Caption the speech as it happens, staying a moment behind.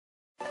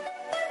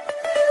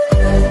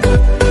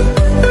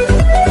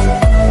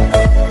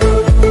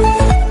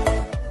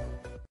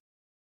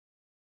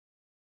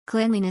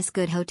Cleanliness.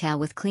 Good hotel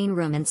with clean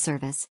room and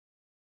service.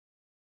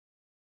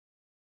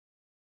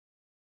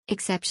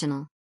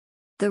 Exceptional.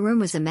 The room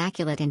was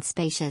immaculate and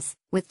spacious,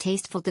 with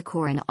tasteful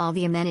decor and all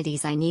the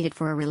amenities I needed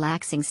for a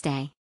relaxing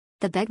stay.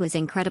 The bed was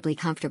incredibly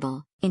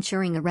comfortable,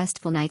 ensuring a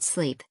restful night's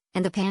sleep,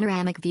 and the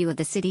panoramic view of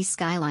the city's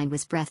skyline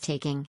was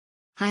breathtaking.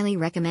 Highly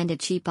recommended.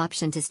 Cheap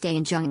option to stay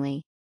in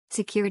Zhongli.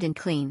 Secured and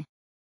clean.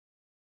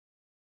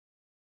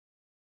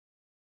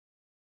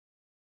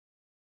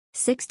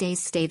 6 days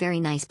stay.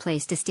 Very nice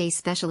place to stay,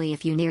 especially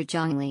if you near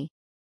Zhongli.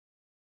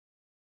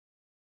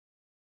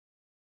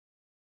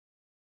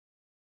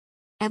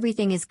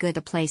 Everything is good.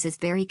 The place is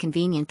very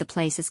convenient. The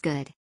place is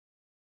good.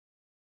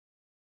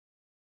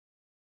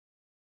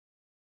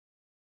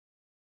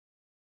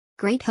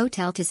 Great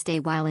hotel to stay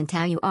while in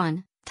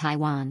Taoyuan,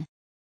 Taiwan.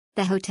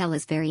 The hotel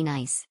is very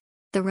nice.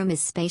 The room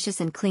is spacious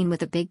and clean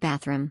with a big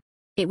bathroom.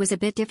 It was a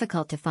bit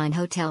difficult to find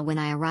hotel when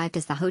I arrived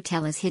as the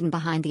hotel is hidden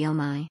behind the Oh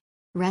My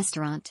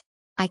restaurant.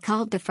 I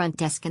called the front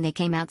desk and they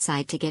came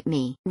outside to get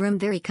me. Room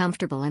very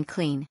comfortable and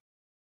clean.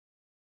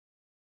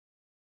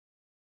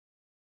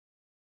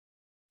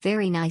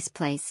 Very nice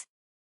place.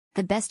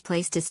 The best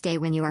place to stay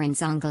when you are in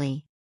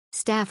Zhongli.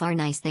 Staff are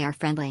nice. They are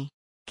friendly.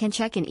 Can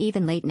check in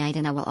even late night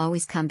and I will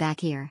always come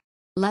back here.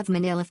 Love,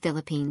 Manila,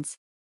 Philippines.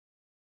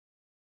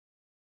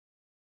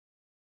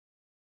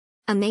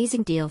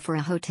 Amazing deal for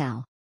a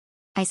hotel.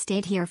 I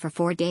stayed here for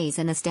 4 days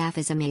and the staff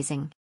is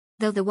amazing.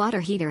 Though the water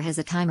heater has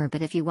a timer,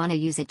 but if you want to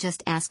use it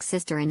just ask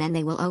sister and then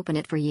they will open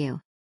it for you.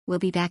 We'll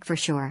be back for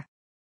sure.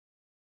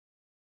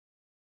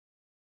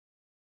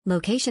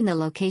 Location. The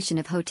location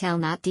of hotel,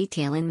 not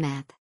detail in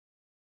map.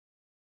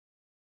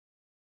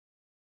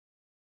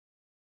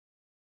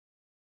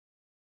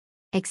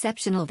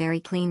 Exceptional. Very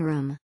clean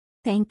room.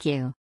 Thank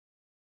you.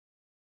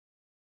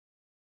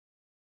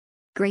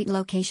 Great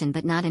location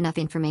but not enough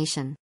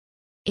information.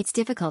 It's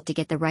difficult to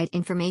get the right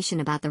information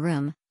about the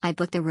room. I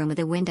booked a room with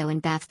a window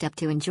and bathtub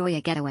to enjoy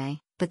a getaway,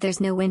 but there's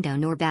no window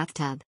nor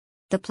bathtub.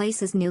 The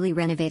place is newly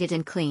renovated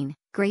and clean.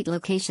 Great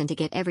location to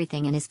get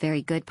everything and is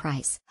very good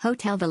price.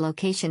 Hotel. The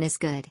location is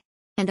good.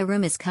 And the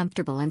room is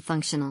comfortable and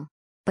functional.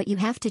 But you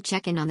have to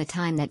check in on the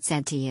time that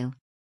said to you.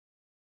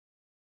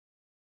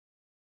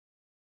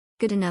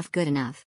 Good enough. Good enough.